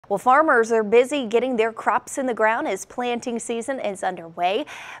Well, farmers are busy getting their crops in the ground as planting season is underway.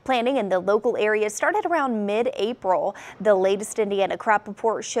 Planting in the local area started around mid-April. The latest Indiana crop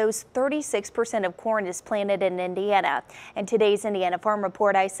report shows 36% of corn is planted in Indiana. In today's Indiana Farm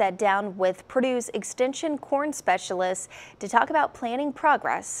Report, I sat down with Purdue's Extension corn specialists to talk about planting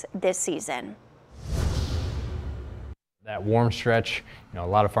progress this season. That warm stretch, a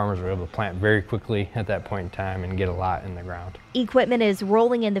lot of farmers were able to plant very quickly at that point in time and get a lot in the ground. Equipment is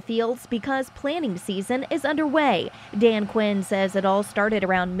rolling in the fields because planting season is underway. Dan Quinn says it all started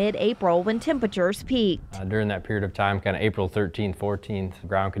around mid-April when temperatures peaked. During that period of time, kind of April 13th, 14th,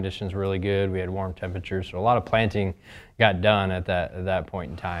 ground conditions were really good. We had warm temperatures, so a lot of planting got done at that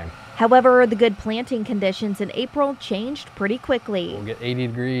point in time. However, the good planting conditions in April changed pretty quickly. We'll get 80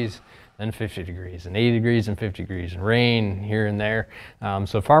 degrees. Then 50 degrees and 80 degrees and 50 degrees and rain here and there.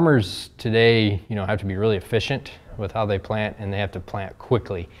 So farmers today, have to be really efficient with how they plant, and they have to plant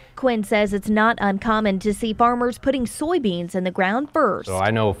quickly. Quinn says it's not uncommon to see farmers putting soybeans in the ground first. So I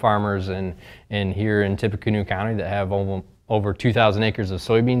know farmers in here in Tippecanoe County that have over 2,000 acres of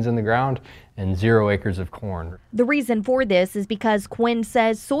soybeans in the ground and 0 acres of corn. The reason for this is because Quinn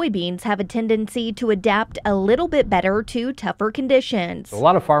says soybeans have a tendency to adapt a little bit better to tougher conditions. So a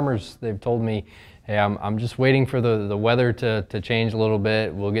lot of farmers, they've told me, hey, I'm just waiting for the weather to change a little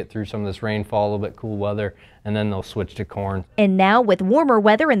bit. We'll get through some of this rainfall, a little bit cool weather, and then they'll switch to corn. And now with warmer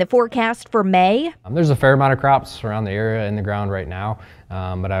weather in the forecast for May, there's a fair amount of crops around the area in the ground right now,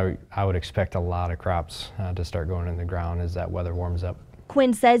 but I would expect a lot of crops to start going in the ground as that weather warms up.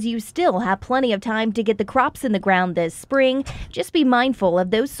 Quinn says you still have plenty of time to get the crops in the ground this spring. Just be mindful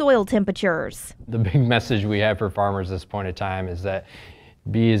of those soil temperatures. The big message we have for farmers at this point in time is that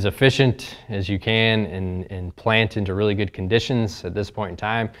be as efficient as you can and plant into really good conditions at this point in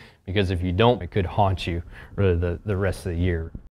time, because if you don't, it could haunt you really the rest of the year.